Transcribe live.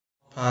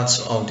Part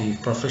of the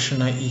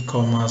professional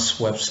e-commerce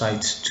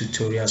website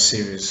tutorial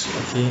series.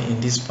 Okay, in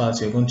this part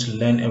you're going to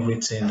learn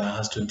everything that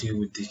has to do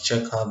with the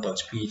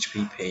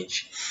checkout.php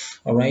page.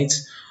 All right,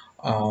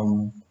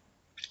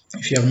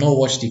 if you have not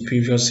watched the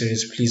previous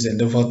series, please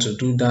endeavor to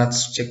do that.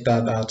 Check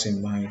that out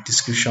in my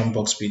description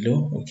box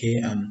below. Okay,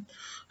 and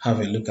have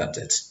a look at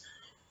it.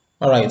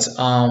 All right,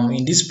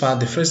 in this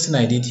part, the first thing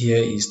I did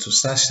here is to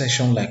start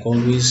session like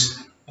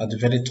always. At the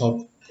very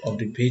top of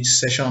the page,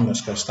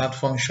 session_start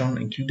function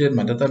included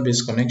my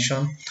database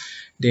connection.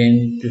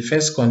 Then the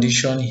first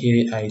condition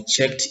here, I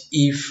checked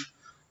if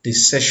the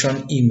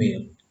session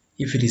email,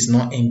 if it is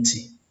not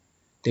empty,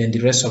 then the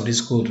rest of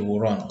this code will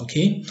run.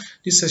 Okay,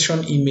 this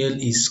session email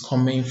is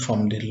coming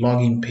from the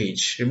login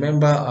page.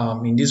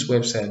 Remember, in this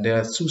website there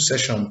are two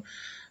sessions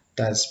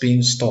that's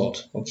being stored.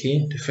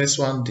 Okay, the first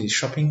one, the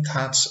shopping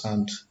carts,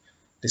 and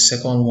the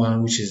second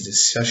one, which is the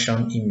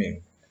session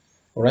email.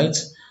 All right,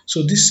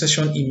 so this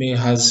session email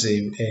has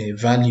a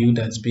value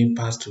that's being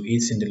passed to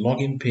it in the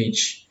login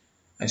page,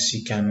 as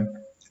you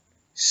can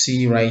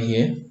see right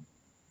here.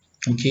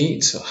 Okay,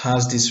 it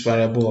has this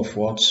variable of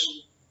what?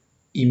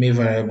 Email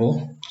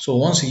variable. So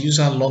once a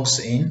user logs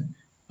in,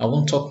 I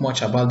won't talk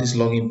much about this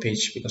login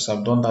page because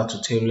I've done that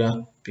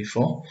tutorial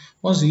before.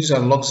 Once the user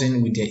logs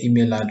in with their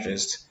email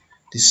address,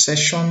 the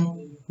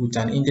session with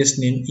an index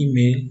name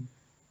email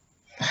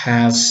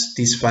has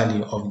this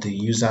value of the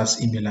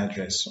user's email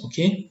address.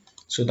 Okay,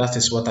 so that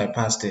is what I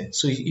passed there.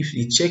 So if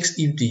it checks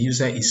if the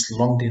user is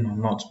logged in or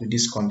not with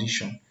this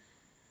condition,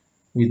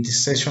 with the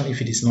session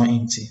if it is not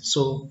empty.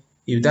 So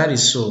if that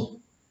is so,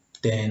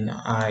 then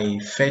I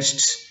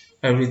fetched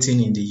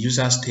everything in the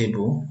users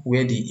table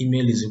where the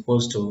email is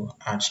equals to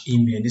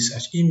 @email.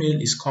 This @email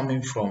is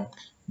coming from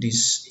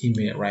this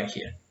email right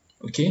here.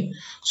 Okay,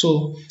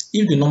 so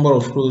if the number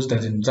of rows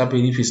that in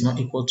database if is not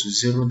equal to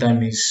 0, that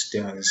means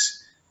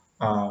there's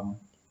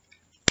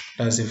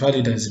a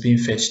value that is being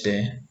fetched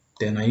there.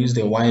 Then I use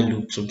the while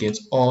loop to get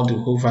all the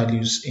whole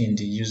values in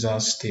the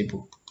users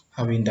table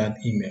having that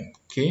email.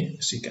 Okay,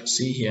 as you can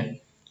see here.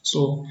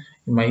 So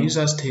in my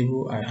users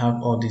table I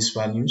have all these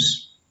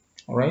values.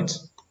 All right,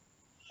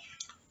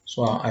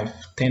 so I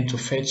tend to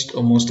fetch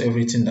almost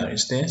everything that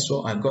is there.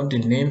 So I got the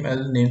name,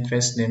 name,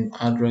 first name,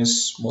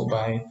 address,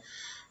 mobile,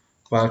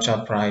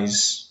 voucher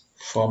price,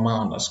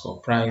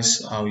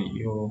 former_price. How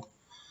you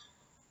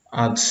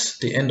at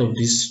the end of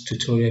this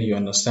tutorial you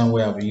understand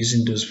where I'll be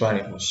using those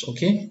variables.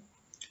 Okay,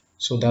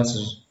 so that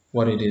is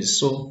what it is.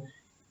 So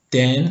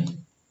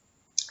then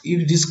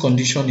if this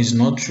condition is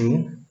not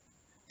true,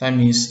 that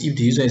means if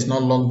the user is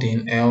not logged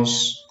in,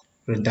 else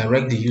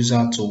redirect the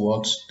user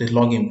towards the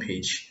login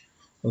page.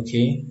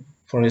 Okay,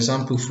 for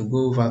example, if we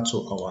go over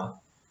to our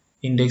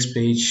index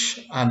page,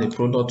 add a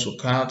product to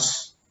cart,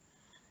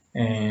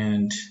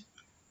 and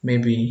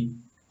maybe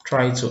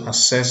try to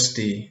access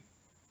the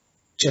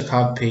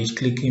checkout page,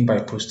 clicking by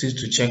proceed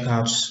to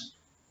checkout,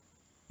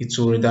 it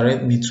will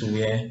redirect me to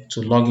where? To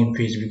login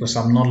page, because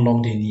I'm not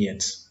logged in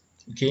yet.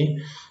 Okay,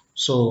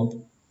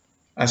 so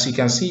as you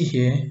can see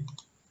here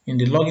in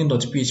the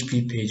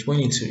login.php page, when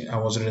I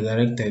was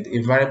redirected,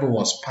 a variable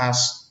was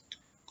passed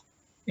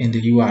in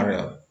the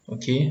URL.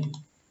 Okay,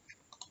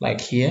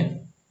 like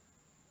here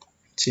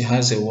it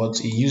has a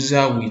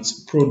user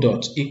with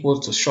product equal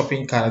to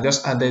shopping cart. I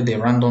just added a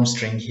random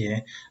string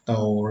here that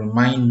will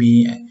remind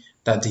me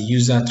that the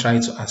user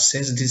tried to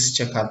access this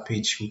checkout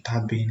page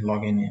without being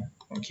logging in.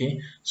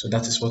 Okay, so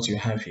that is what you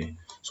have here.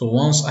 So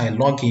once I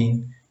log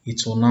in,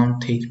 it will now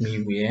take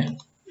me where?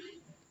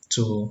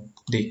 To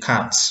the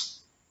cart.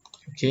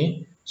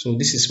 Okay, so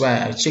this is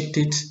why I checked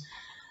it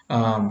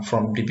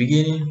from the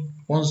beginning.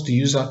 Once the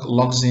user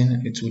logs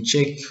in, it will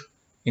check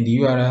in the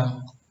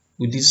URL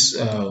with this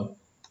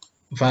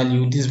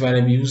value, this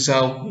variable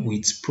user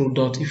with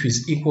product, if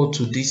it's equal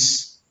to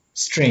this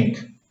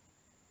string,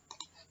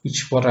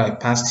 which what I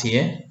passed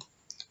here.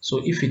 So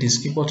if it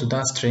is equal to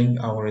that string,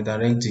 I will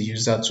redirect the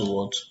user to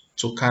what?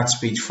 To cart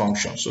page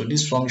function. So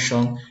this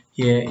function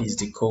here is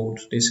the code.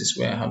 This is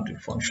where I have the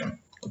function.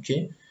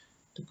 Okay,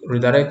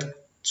 redirect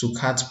to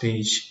cart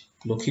page,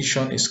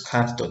 location is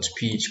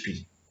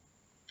cart.php,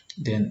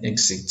 then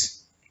exit.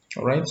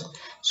 All right,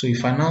 so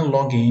if I now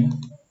log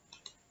in,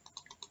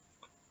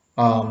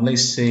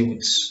 let's say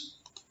with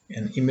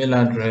an email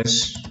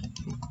address,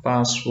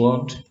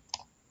 password,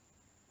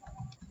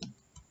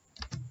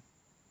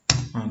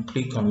 and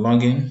click on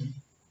login.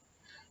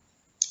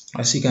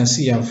 As you can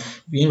see,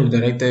 I've been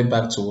redirected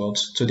back to what?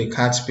 To the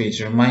cart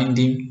page,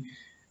 reminding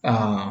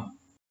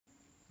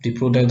the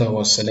product that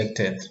was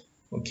selected,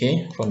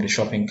 okay, from the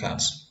shopping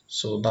cart.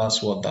 So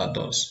that's what that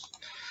does.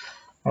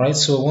 All right,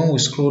 so when we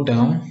scroll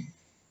down,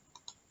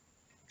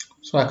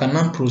 so I can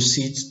now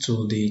proceed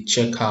to the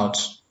checkout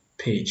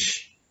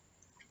page.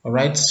 All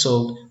right,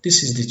 so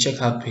this is the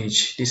checkout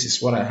page. This is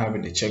what I have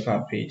in the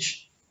checkout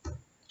page.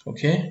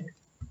 Okay,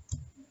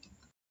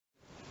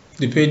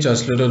 the page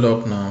has loaded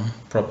up now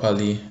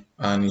properly,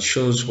 and it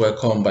shows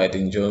welcome by the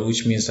enjoy,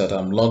 which means that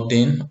I'm logged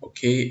in.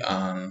 Okay,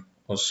 and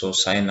also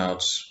sign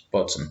out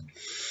button.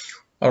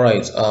 All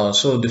right,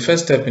 so the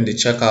first step in the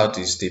checkout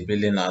is the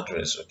billing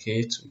address,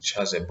 okay, which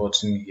has a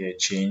button here,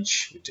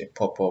 change with a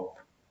pop-up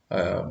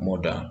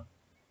modal.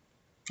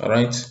 All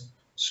right,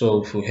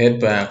 so if we head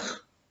back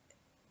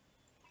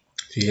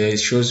here, it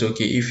shows,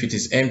 okay, if it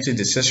is empty,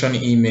 the session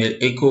email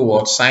echo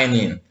what sign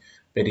in,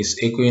 but it's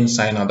echoing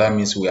sign out, that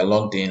means we are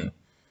logged in.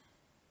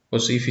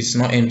 Also, if it's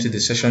not empty, the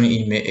session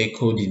email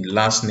echo the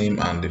last name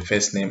and the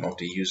first name of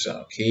the user,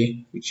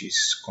 okay, which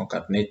is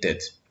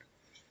concatenated,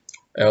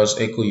 else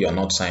echo you are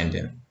not signed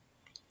in.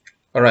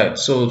 All right,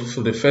 so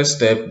for the first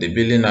step, the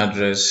billing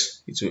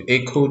address, it will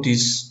echo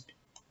this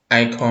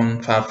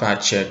icon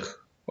check,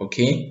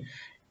 okay,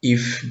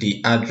 if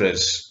the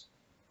address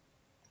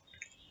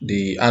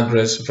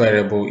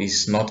variable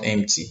is not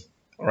empty,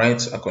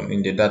 right,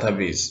 in the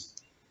database,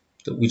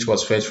 which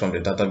was fetched from the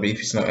database.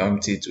 If it's not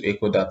empty, to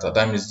echo data,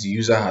 that means the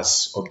user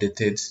has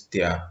updated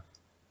their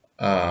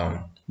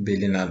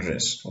billing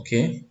address,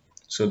 okay,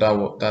 so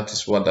that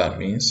is what that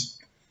means.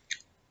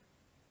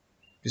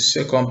 The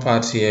second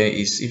part here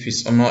is if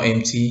it's not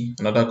empty,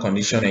 another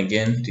condition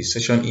again, the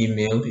session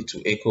email, it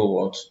will echo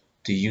what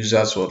the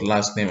user's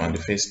last name and the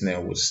first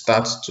name will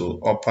start to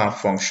upper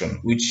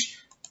function, which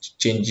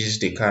changes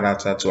the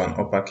character to an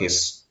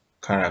uppercase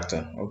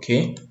character,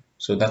 okay,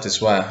 so that is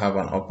why I have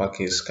an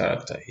uppercase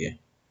character here.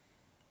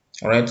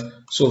 All right,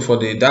 so for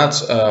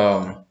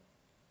that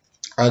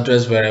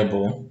address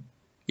variable,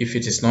 if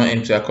it is not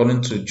empty,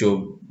 according to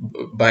Joe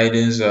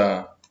Biden's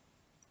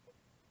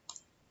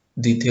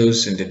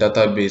details in the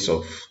database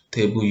of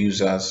table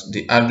users,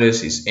 the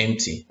address is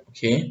empty,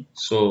 okay,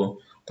 so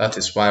that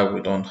is why we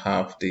don't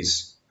have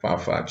this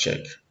powerful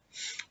check.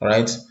 All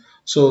right,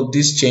 so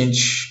this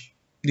change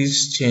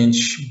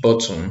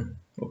button,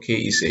 okay,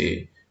 is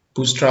a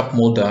bootstrap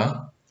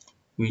modal,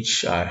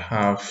 which I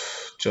have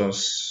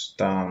just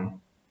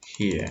down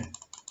here.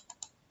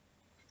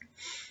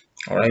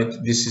 All right,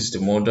 this is the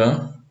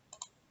modal,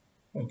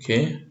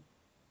 okay,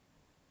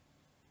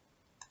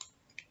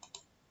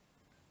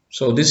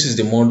 so this is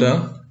the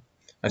modal,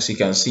 as you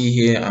can see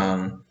here,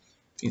 and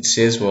it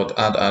says what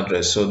add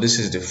address, so this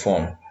is the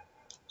form.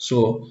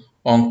 So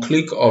on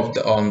click of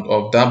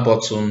that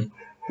button,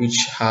 which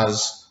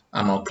has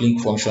an on click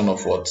function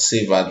of what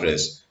save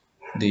address,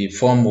 the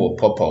form will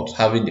pop out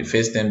having the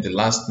first name, the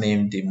last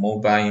name, the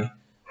mobile,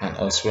 and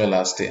as well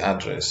as the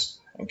address,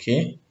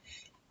 okay.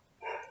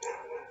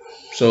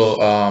 So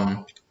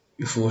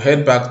if we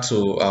head back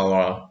to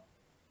our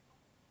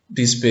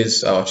this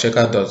page, our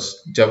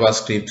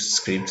checker.javascript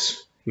script,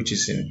 which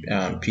is in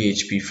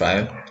PHP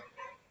file,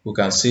 we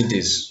can see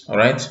this. All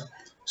right,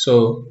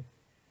 so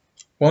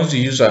once the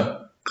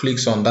user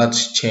clicks on that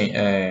chain,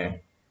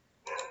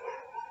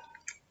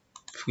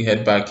 if we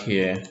head back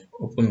here,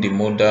 open the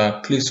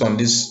modal, clicks on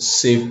this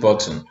save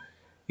button,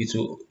 it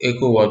will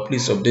echo what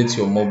please update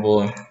your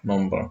mobile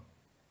number.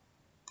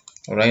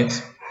 All right,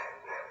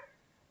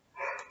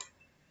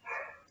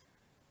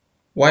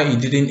 why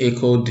it didn't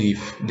echo the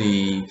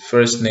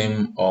first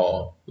name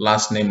or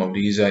last name of the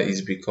user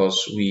is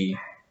because we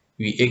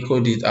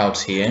echoed it out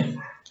here.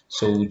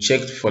 So we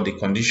checked for the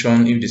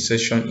condition, if the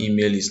session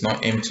email is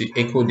not empty,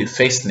 echo the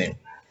first name.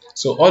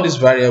 So all this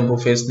variable,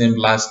 first name,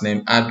 last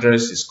name,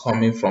 address, is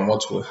coming from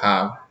what we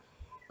have,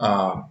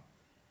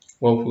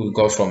 what we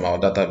got from our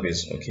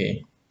database,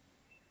 okay.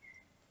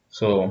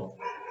 So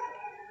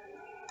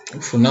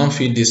if we now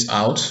feed this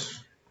out,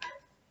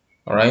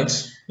 all right,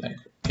 like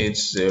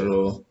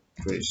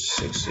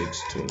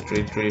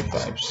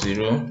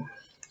 8036623350,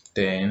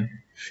 then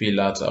fill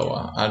out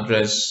our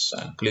address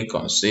and click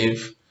on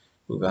save,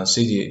 we can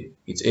see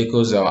it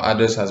echoes our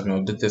address has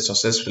been updated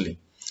successfully.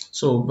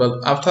 So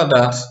but after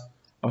that,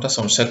 after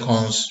some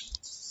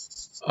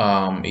seconds,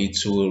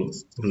 it will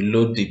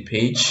reload the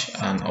page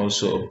and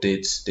also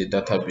update the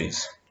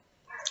database.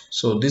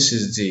 So this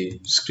is the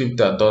script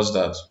that does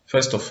that.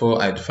 First of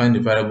all, I define the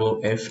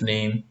variable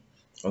fname,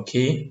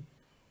 okay,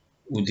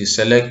 with the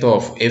selector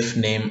of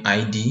fname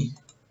id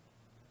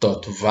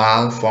dot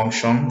val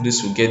function.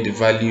 This will get the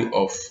value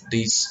of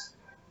this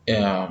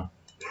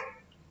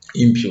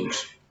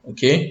input,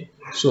 okay.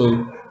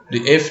 So the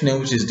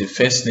fname, which is the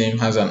first name,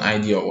 has an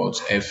id of what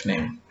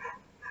fname.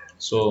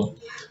 So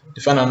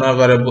define another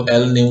variable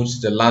lname, which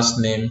is the last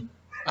name,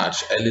 at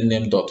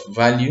lname dot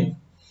value,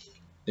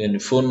 then the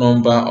phone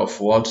number of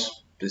what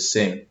the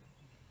same.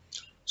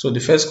 So the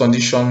first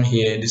condition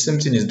here, the same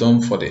thing is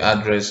done for the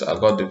address. I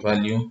got the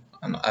value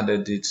and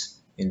added it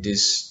in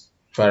this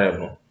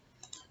variable.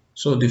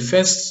 So the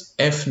first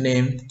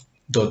fname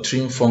dot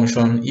trim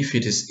function, if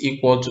it is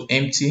equal to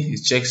empty,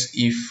 it checks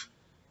if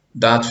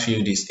that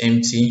field is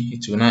empty.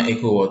 It will now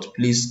echo what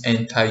please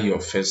enter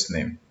your first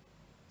name.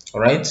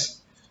 All right,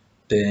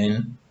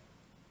 then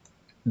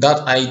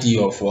that id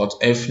of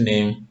what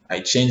fname, I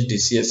change the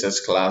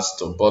css class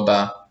to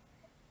border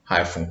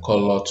hyphen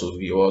color to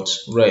be what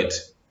red.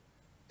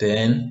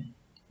 Then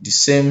the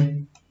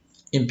same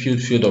input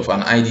field of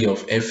an id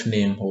of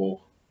fname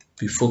will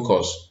be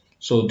focused.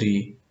 So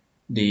the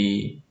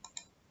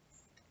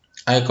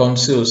icon,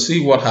 so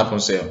see what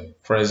happens here.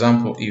 For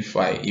example, if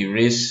I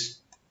erase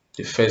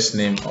the first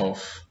name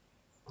of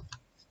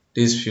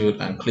this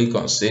field and click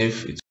on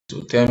save, it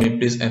will tell me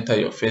please enter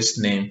your first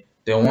name.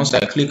 Then once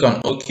I click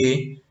on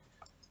OK,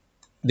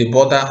 the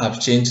border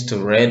have changed to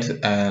red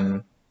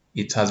and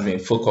it has been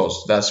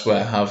focused. That's where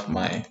I have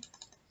my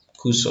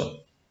cursor.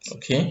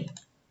 Okay,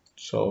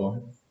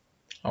 so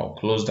I'll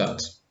close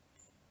that.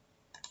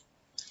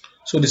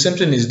 So the same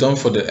thing is done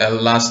for the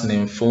last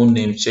name, phone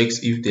name, checks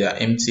if they are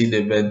empty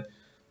labeled.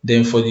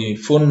 Then for the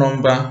phone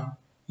number,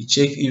 you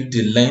check if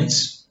the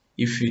length,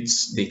 if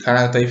it's the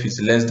character, if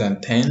it's less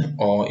than 10,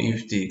 or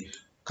if the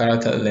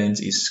character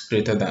length is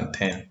greater than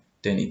 10,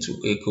 then it will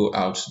echo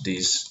out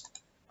this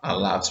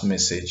alert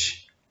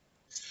message.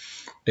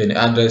 Then the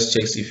address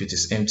checks if it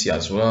is empty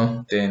as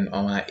well. Then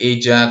on my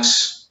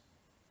ajax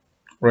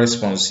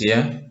response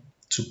here,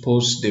 to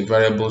post the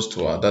variables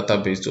to our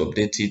database to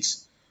update it.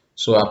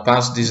 So I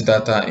pass this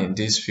data in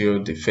this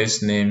field, the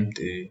first name,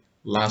 the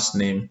last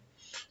name,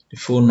 the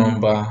phone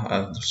number,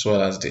 as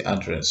well as the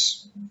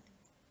address.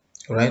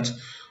 All right.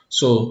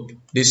 So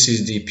this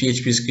is the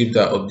PHP script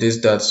that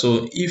updates that.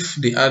 So if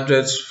the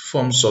address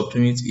form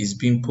submit is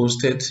being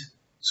posted,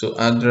 so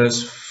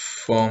address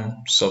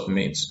form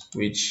submit,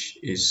 which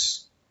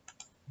is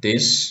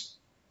this.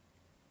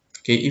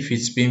 Okay, if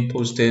it's being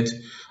posted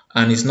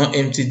and it's not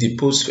empty, the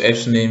post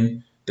first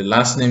name, the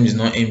last name is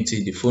not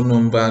empty, the phone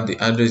number, the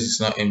address is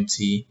not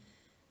empty,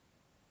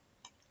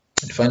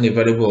 define a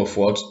variable of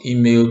what?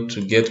 Email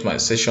to get my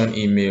session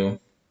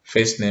email,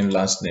 first name,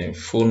 last name,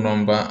 phone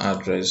number,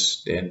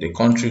 address, then the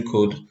country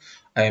code.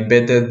 I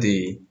embedded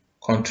the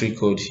country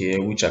code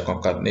here, which I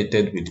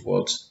concatenated with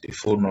what? The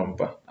phone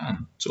number,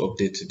 and to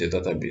update the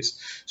database.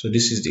 So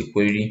this is the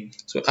query.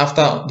 So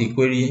after the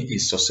query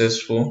is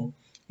successful,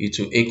 it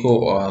will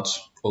echo out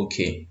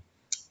OK,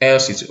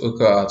 else it will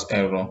echo out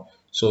error.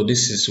 So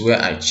this is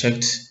where I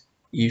checked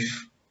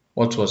if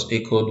what was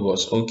echoed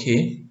was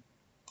OK,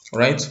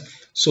 right?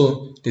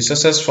 So the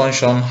success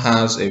function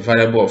has a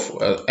variable of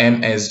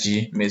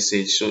msg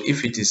message. So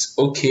if it is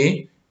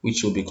OK,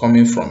 which will be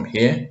coming from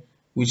here,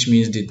 which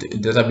means the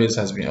database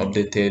has been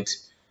updated,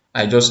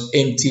 I just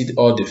emptied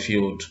all the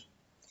field,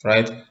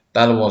 right?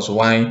 That was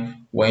why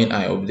when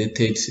I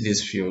updated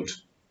this field,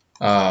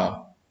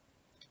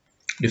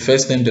 the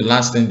first name, the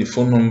last name, the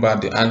phone number,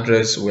 the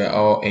address were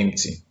all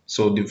empty.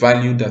 So the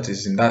value that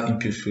is in that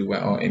input field were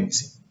all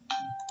empty.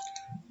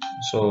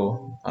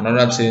 So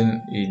another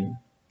thing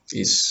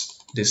is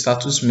the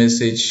status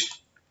message,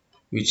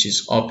 which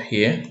is up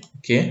here,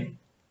 okay,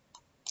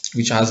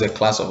 which has a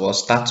class of our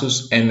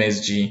status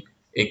msg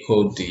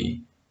echoed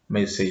the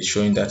message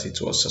showing that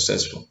it was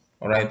successful.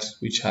 All right,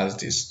 which has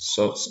this,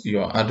 so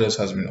your address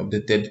has been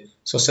updated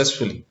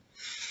successfully.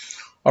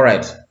 All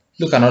right,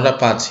 look another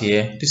part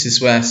here. This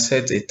is where I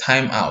set a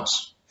timeout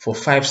for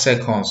 5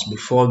 seconds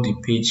before the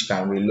page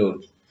can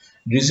reload.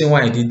 The reason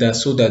why I did that,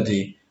 so that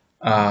the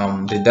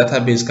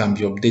database can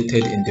be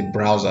updated in the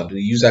browser.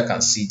 The user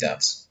can see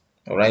that.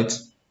 All right,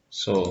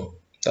 so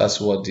that's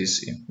what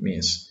this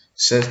means.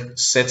 Set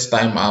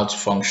timeout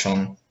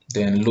function,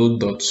 then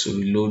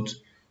load.reload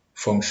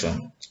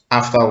function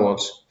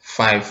afterwards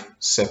 5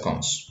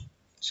 seconds.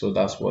 So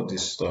that's what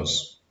this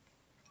does.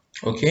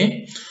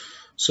 Okay,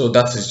 so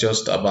that is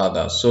just about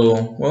that. So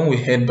when we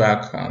head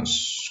back and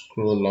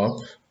scroll up,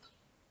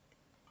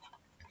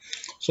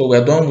 so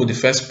we're done with the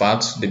first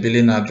part, the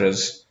billing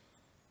address.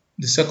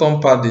 The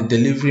second part, the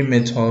delivery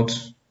method,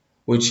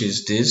 which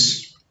is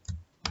this.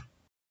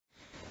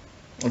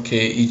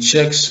 Okay, it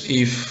checks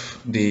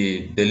if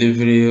the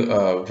delivery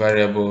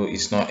variable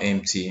is not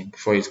empty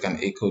before it can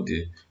echo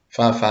the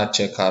file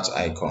checkout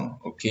icon,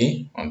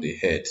 okay, on the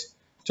head,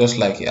 just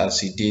like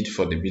as it did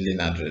for the billing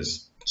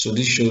address. So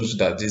this shows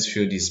that this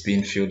field is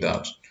being filled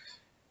out.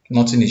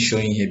 Nothing is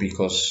showing here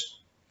because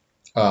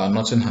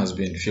nothing has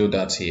been filled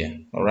out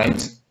here. All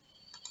right,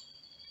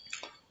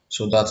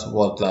 so that's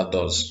what that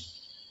does.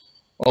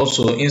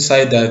 Also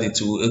inside that, it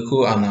will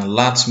echo an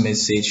alert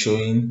message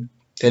showing,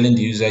 telling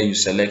the user you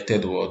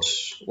selected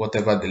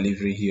whatever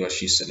delivery he or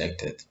she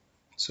selected.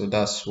 So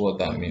that's what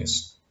that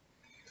means.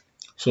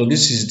 So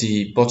this is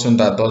the button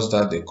that does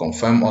that, the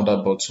confirm order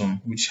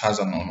button, which has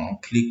an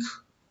on-click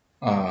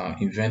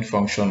event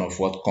function of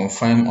what?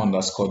 Confirm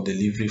underscore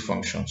delivery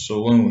function.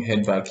 So when we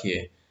head back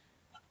here,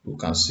 we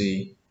can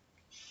see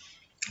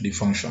the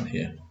function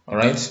here. All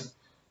right,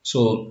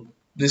 so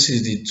this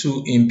is the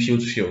two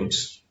input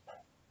fields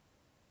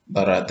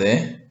that are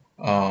there.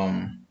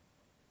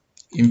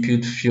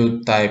 Input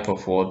field type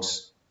of what?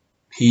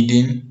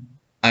 Hidden.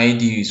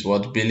 ID is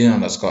what? Billing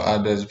underscore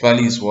address.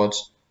 Value is what?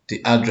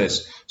 The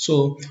address.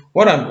 So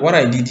what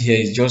I did here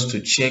is just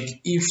to check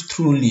if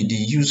truly the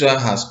user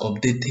has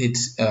updated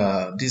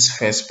this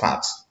first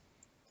part.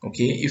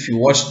 Okay, if you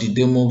watch the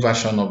demo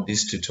version of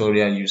this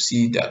tutorial, you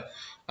see that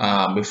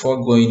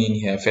before going in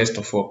here, first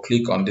of all,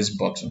 click on this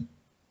button,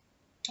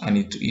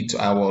 and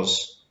I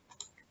was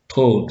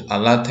told,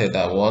 alerted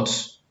that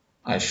what?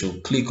 I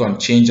should click on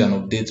change and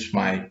update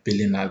my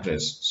billing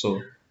address.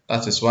 So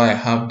that is why I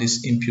have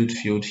this input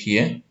field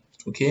here,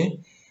 okay,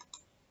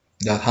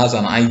 that has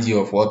an ID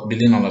of what?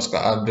 Billing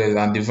underscore address,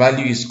 and the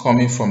value is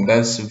coming from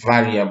this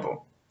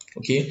variable.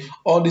 Okay,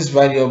 all these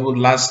variable,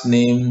 last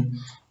name,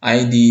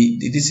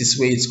 ID, this is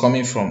where it's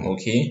coming from.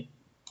 Okay,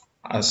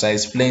 as I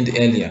explained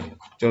earlier,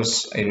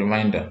 just a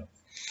reminder.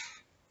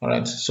 All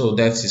right, so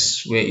that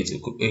is where it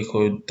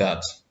echoed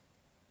that.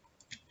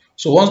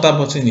 So once that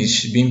button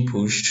is being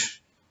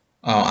pushed,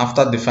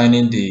 after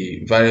defining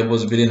the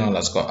variables billing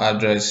underscore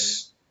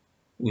address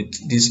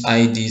with this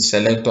ID,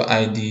 selector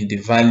ID, the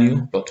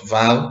value dot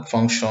val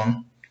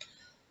function,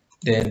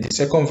 then the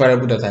second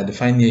variable that I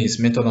define here is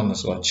method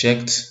underscore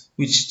checked,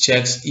 which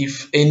checks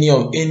if any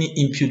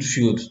input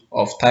field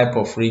of type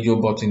of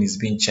radio button is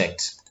being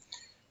checked,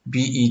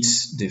 be it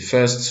the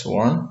first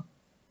one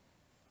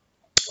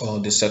or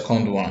the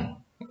second one.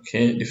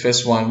 Okay, the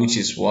first one, which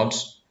is what,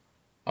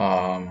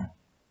 um,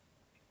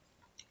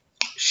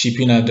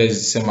 shipping address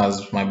is the same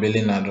as my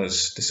billing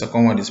address. The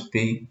second one is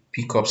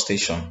pickup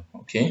station.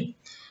 Okay,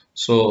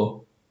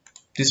 so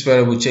this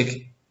variable check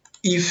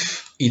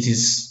if it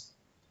is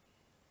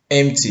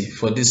empty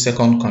for this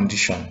second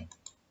condition.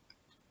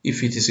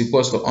 If it is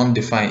equals to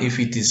undefined, if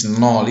it is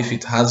null, if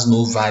it has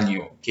no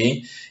value,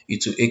 okay,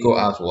 it will echo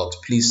out what,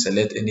 please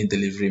select any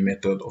delivery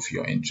method of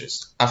your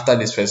interest after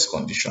this first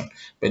condition.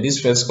 But this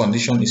first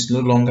condition is no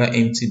longer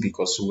empty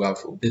because we have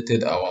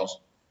updated our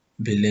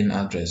billing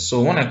address.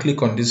 So when I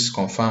click on this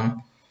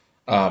confirm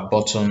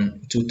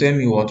button, it will tell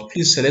me what,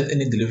 please select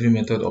any delivery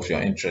method of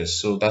your interest.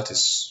 So that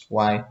is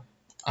why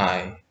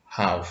I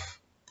have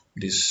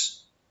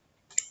this.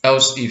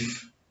 Else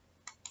if,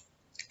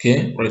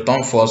 okay,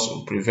 return false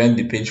will prevent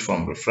the page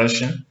from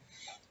refreshing.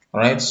 All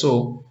right,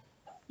 so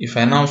if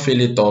I now fill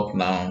it up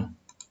now,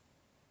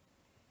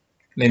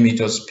 let me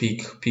just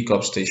pick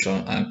up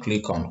station and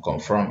click on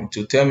confirm. It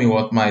will tell me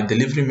what my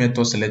delivery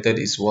method selected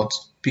is, what,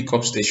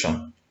 pickup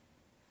station.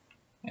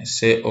 I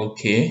say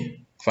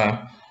okay,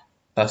 fine.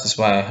 That is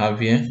why I have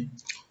here.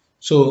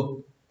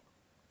 So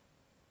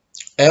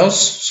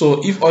else,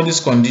 so if all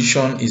this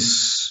condition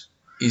is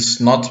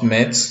not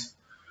met,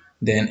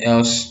 then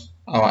else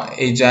our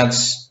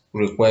ajax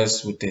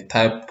request with a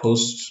type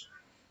post,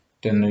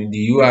 then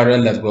the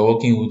URL that we're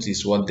working with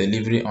is what,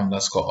 delivery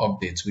underscore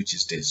update, which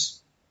is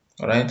this.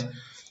 All right,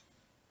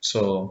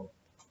 so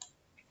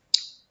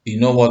you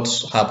know what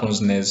happens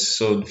next.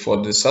 So for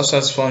the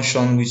success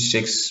function, which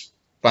checks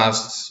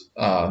past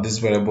this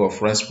variable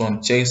of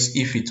response, checks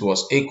if it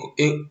was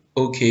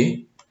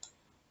okay,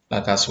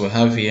 like as we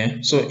have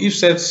here. So if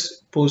set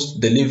post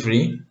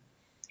delivery,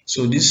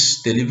 so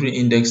this delivery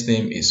index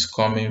name is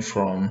coming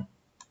from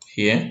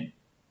here.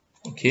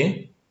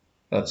 Okay,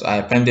 that I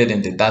appended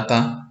in the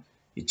data.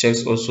 It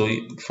checks also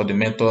for the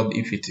method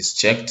if it is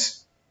checked.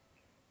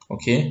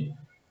 Okay,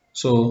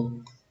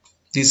 so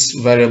this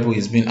variable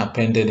is being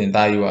appended in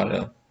that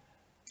URL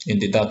in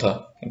the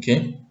data.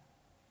 Okay,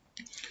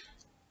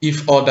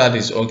 if all that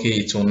is okay,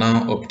 it will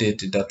now update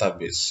the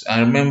database.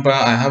 And remember,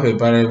 I have a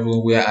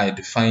variable where I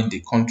define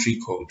the country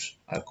code,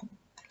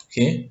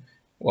 okay,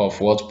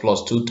 of what,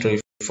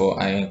 +234.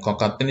 I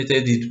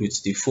concatenated it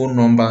with the phone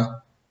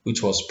number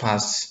which was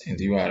passed in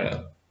the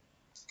URL.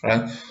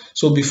 Right,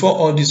 so before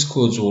all these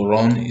codes will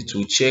run, it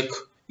will check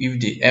if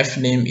the f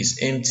name is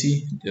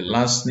empty, the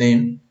last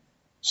name,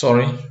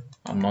 sorry,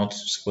 I'm not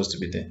supposed to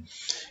be there.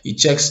 It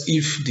checks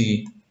if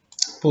the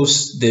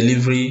post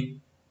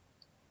delivery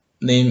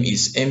name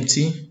is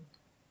empty,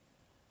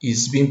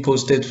 is being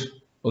posted.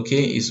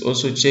 Okay, it's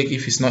also check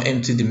if it's not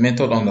empty, the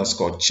method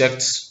underscore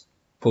checked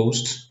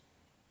post,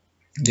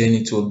 then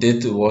it will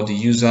update what the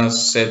user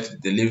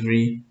set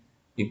delivery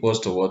equals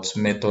to what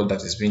method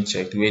that is being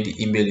checked, where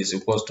the email is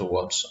equals to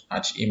what,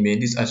 at email.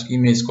 This at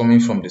email is coming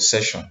from the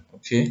session,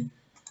 okay,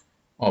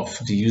 of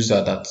the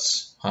user that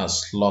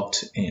has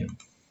logged in.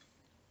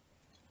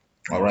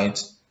 All right,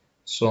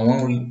 so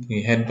when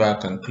we head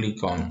back and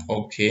click on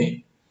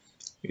OK,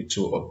 it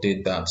will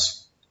update that.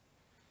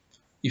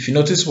 If you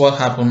notice what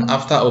happened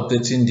after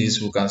updating this,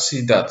 we can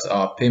see that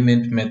our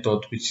payment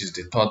method, which is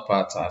the third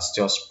part, has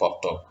just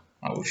popped up.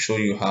 I will show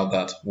you how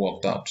that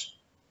worked out.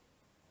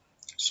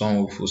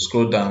 So if we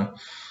scroll down,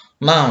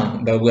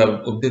 now that we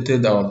have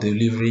updated our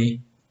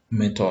delivery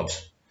method,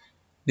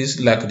 this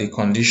is like the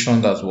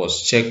condition that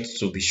was checked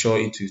to be sure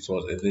it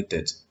was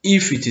updated.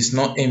 If it is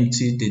not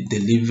empty, the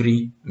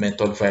delivery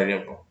method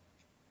variable,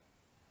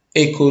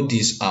 echo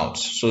this out.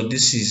 So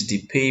this is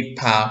the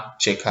PayPal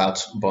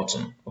checkout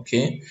button.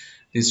 Okay,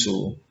 this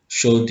will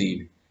show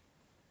the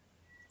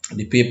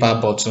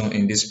PayPal button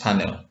in this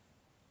panel.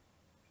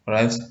 All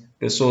right,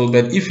 so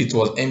but if it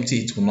was empty,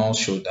 it will not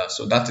show that.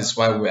 So that is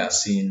why we are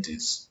seeing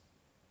this.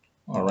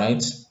 All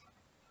right,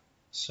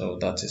 so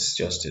that is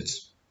just it.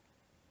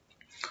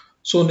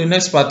 So the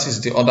next part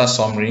is the order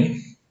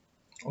summary.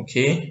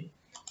 Okay,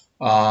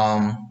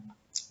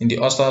 in the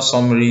order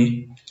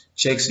summary,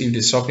 checks if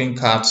the shopping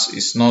cart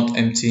is not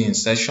empty in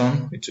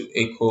session. It will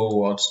echo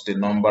what, the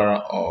number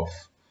of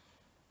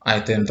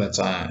items that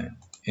are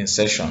in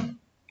session.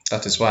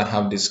 That is why I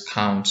have this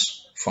count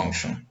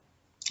function.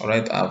 All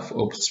right, I've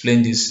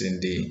explained this in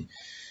the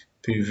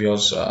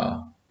previous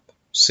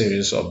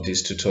series of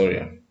this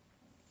tutorial.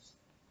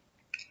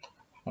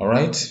 All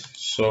right,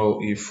 so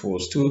if we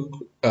still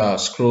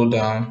scroll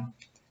down,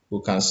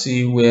 we can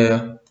see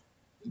where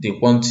the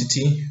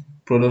quantity,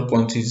 product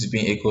quantity is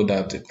being echoed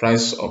at the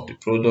price of the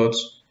product,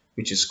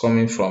 which is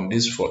coming from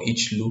this for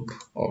each loop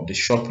of the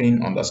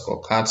shopping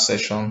underscore cart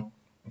session.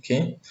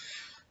 Okay,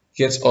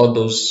 get all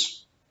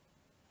those.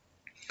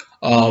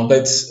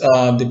 But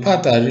the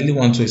part I really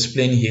want to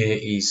explain here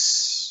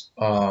is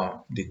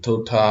the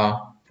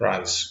total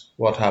price.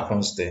 What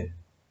happens there?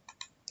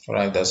 All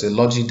right, there's a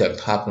logic that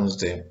happens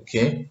there.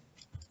 Okay.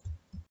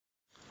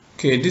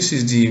 Okay, this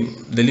is the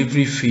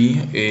delivery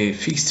fee, a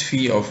fixed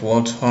fee of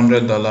what,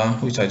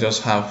 $100, which I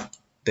just have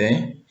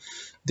there.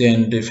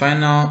 Then the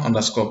final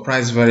underscore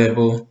price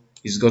variable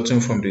is gotten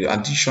from the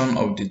addition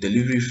of the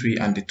delivery fee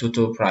and the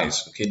total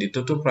price. Okay, the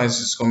total price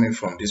is coming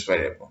from this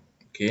variable,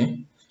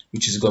 okay,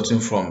 which is gotten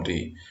from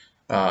the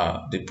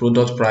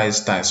product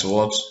price times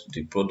what,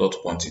 the product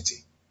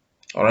quantity.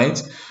 All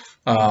right.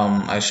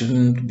 I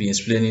shouldn't be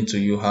explaining to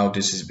you how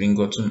this is being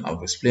gotten.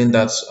 I've explained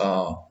that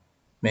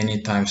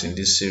many times in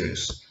this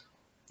series.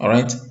 All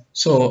right.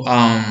 So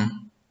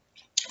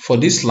for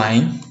this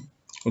line,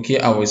 okay,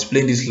 I will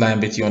explain this line,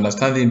 but you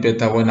understand it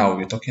better when I will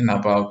be talking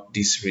about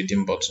this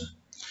redeem button.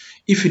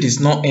 If it is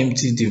not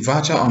empty, the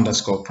voucher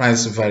underscore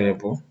price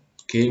variable,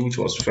 okay, which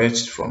was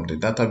fetched from the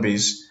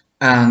database,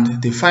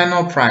 and the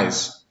final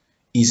price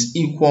is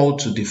equal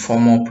to the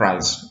former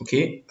price.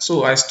 Okay,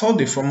 so I stored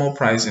the former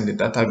price in the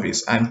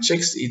database and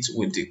checked it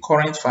with the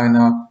current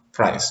final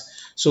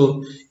price.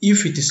 So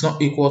if it is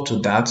not equal to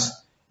that,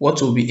 what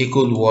will be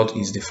equal what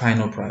is the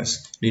final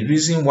price. The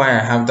reason why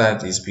I have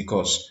that is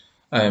because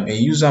a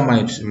user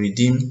might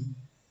redeem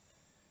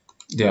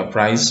their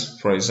price.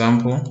 For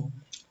example,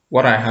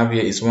 what I have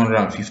here is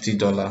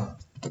 $150.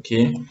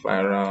 Okay,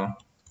 viral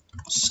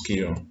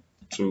scale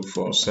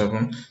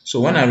 247.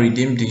 So when I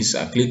redeem this,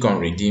 I click on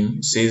redeem.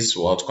 It says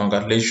what?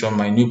 Congratulations,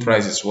 my new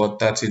price is what?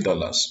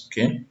 $30.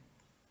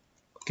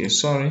 Okay,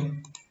 sorry.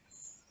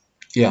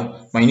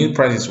 Yeah, my new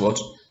price is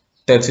what?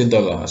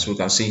 $30, as we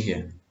can see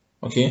here.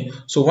 Okay,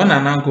 so when I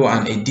now go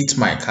and edit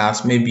my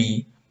cart,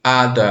 maybe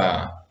add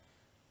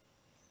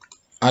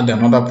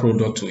another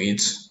product to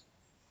it.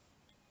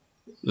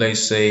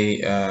 Let's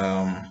say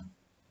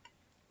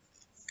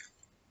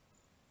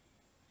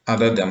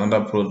added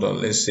another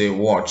product, let's say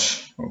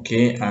watch.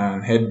 Okay,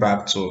 and head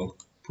back to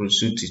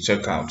proceed to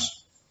checkout.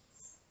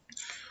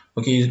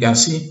 Okay, you can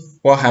see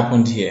what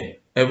happened here.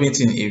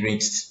 Everything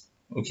erased.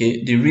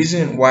 Okay, the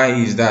reason why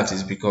is that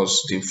is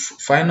because the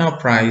final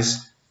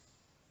price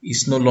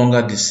is no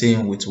longer the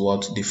same with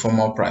what the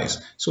former price.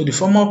 So the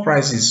former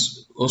price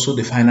is also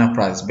the final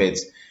price, but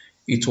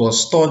it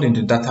was stored in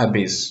the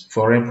database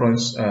for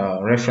reference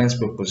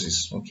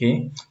purposes.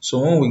 Okay, so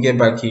when we get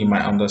back here, you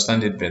might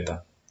understand it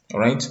better. All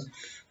right.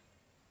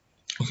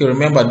 Okay,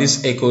 remember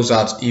this echoes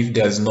out if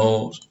there's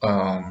no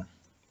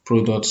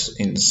products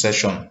in the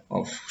session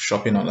of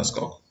shopping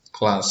underscore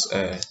class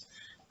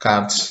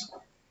cards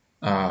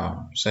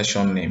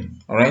session name.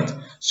 All right,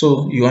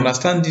 so you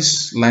understand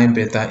this line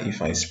better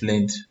if I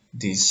explained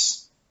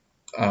this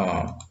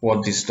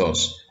what this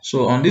does.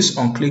 So on this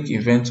on-click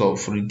event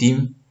of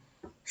redeem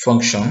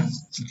function,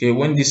 okay,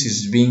 when this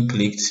is being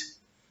clicked,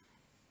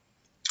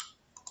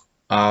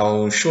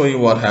 I'll show you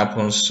what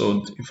happens.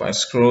 So if I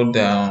scroll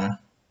down,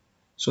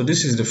 so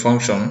this is the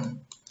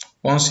function.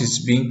 Once it's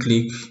being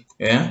clicked,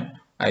 yeah,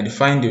 I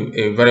defined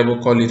a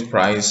variable, call it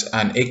price,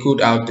 and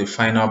echoed out the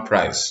final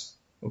price.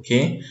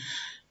 Okay,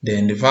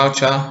 then the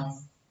voucher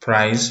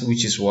price,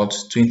 which is what,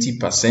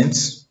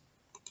 20%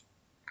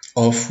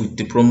 off with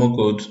the promo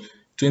code.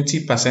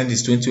 20%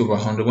 is 20 over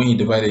 100. When you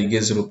divide it, you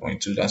get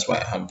 0.2. That's why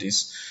I have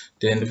this.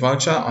 Then the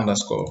voucher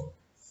underscore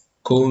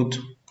code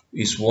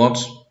is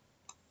what,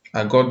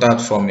 I got that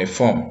from a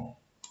form.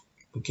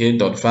 Okay,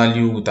 dot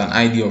value with an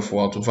ID of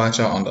what,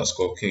 voucher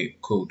underscore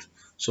code.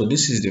 So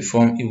this is the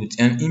form with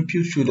an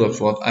input field of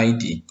what,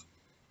 ID.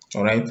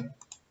 All right.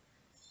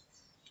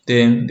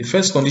 Then the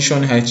first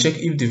condition, I check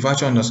if the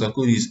voucher underscore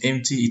code is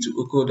empty, it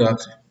will echo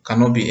that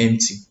cannot be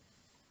empty.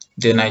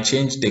 Then I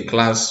change the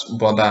class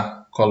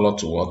border color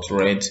to what,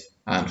 red,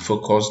 and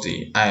focus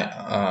the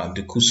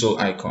cursor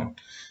icon.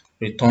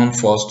 Return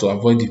false to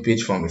avoid the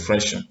page from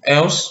refreshing.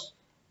 Else,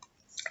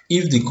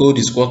 if the code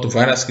is equal to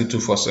virus key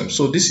 247,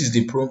 so this is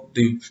the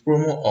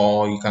promo,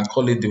 or you can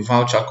call it the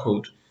voucher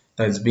code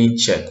that is being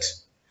checked.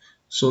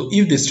 So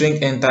if the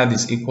string entered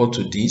is equal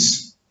to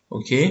this,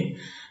 okay,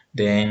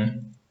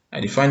 then I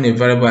define a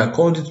variable, I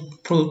called it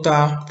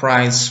total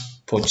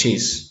price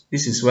purchase.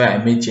 This is where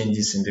I made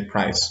changes in the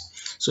price.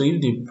 So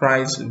if the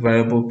price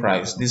variable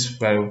price, this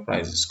variable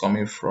price is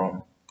coming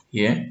from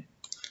here,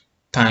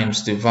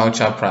 times the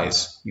voucher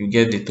price, you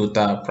get the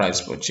total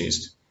price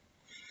purchased.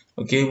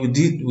 Okay, with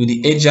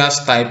the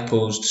ajax type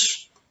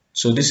post.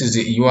 So this is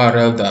the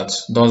URL that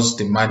does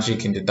the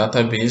magic in the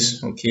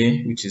database,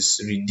 okay, which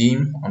is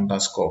redeem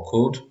underscore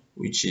code,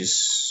 which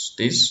is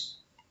this.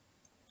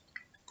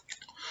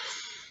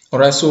 All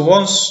right, so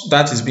once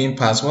that is being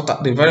passed,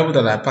 the variable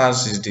that I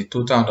pass is the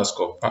total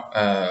underscore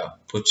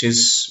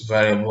purchase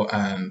variable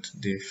and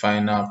the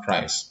final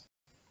price.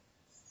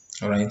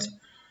 All right,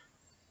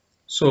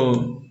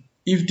 so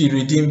If the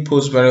redeem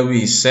post variable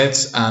is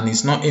set and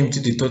it's not empty,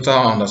 the total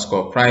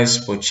underscore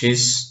price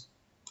purchase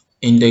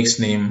index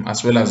name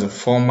as well as the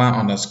former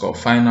underscore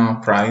final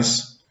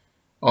price,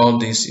 all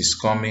this is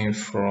coming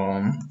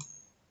from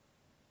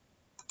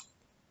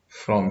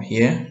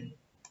here.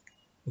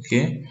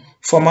 Okay,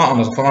 former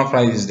underscore former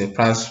price is the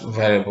price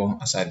variable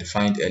as I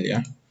defined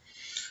earlier.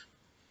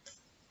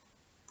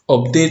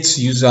 Update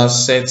user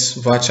set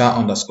voucher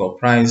underscore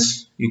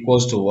price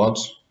equals to what?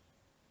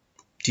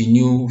 The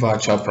new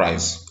voucher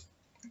price.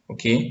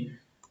 Okay,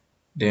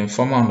 then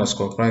former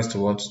underscore price to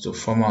what? To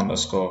former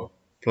underscore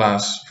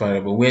plus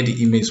variable where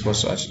the email is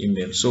supposed to actually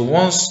email. So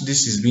once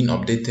this is being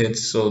updated,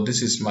 so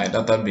this is my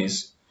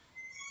database.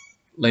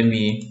 Let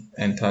me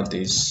enter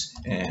this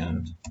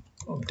and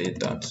update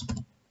that.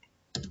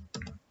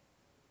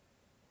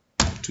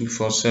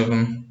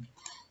 247.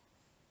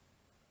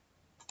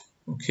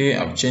 Okay,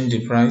 I've changed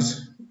the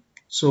price.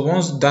 So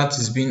once that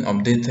is being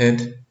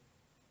updated,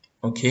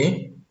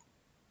 okay,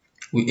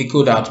 we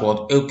echo that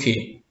word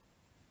okay,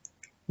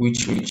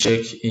 which we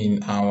check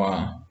in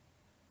our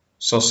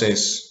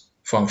success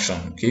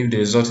function. Okay, if the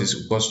result is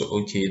equals to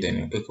okay, then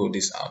you echo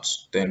this out,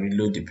 then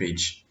reload the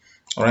page.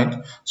 All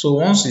right, so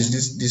once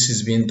this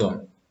is being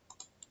done,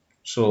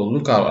 so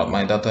look at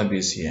my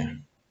database here.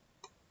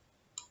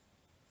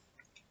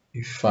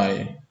 If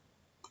I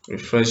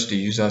refresh the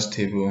users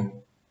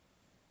table,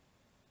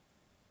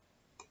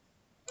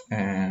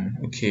 and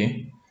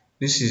okay,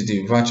 this is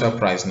the voucher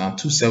price now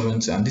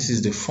 270, and this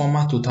is the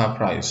former total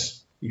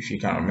price, if you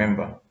can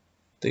remember,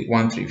 the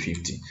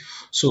 1350.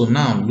 So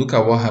now look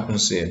at what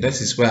happens here. That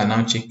is where I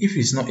now check if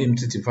it's not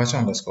empty the voucher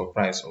underscore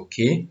price.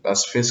 Okay,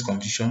 that's first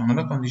condition.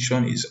 Another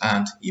condition is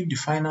and if the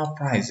final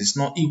price is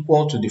not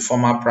equal to the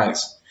former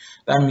price,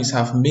 that means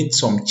I've made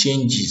some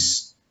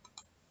changes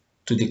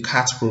to the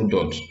cart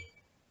product.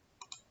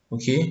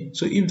 Okay,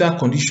 so if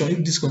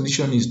this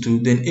condition is true,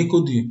 then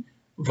echo the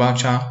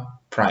voucher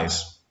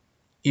price.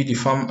 If the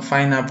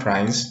final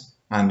price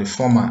and the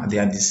former they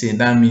are the same,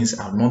 that means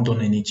I've not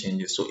done any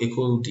changes. So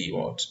echo the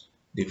what?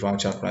 The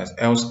voucher price.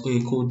 Else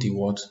echo the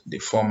what? The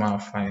former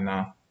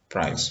final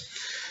price.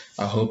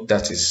 I hope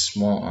that is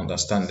more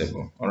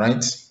understandable. All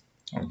right.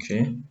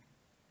 Okay.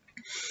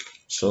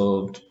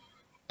 So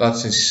that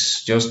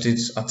is just it.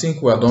 I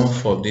think we are done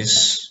for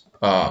this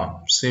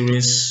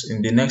series.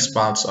 In the next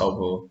part, I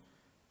will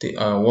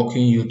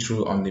walking you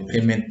through on the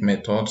payment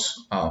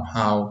methods,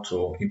 how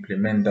to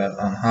implement that,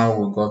 and how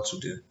we got to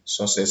the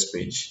success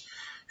page.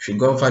 If you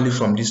got value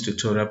from this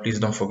tutorial, please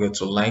don't forget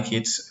to like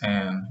it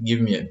and give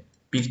me a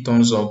big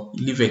thumbs up.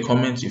 Leave a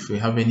comment if you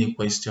have any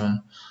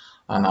question,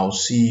 and I'll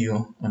see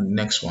you on the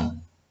next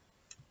one.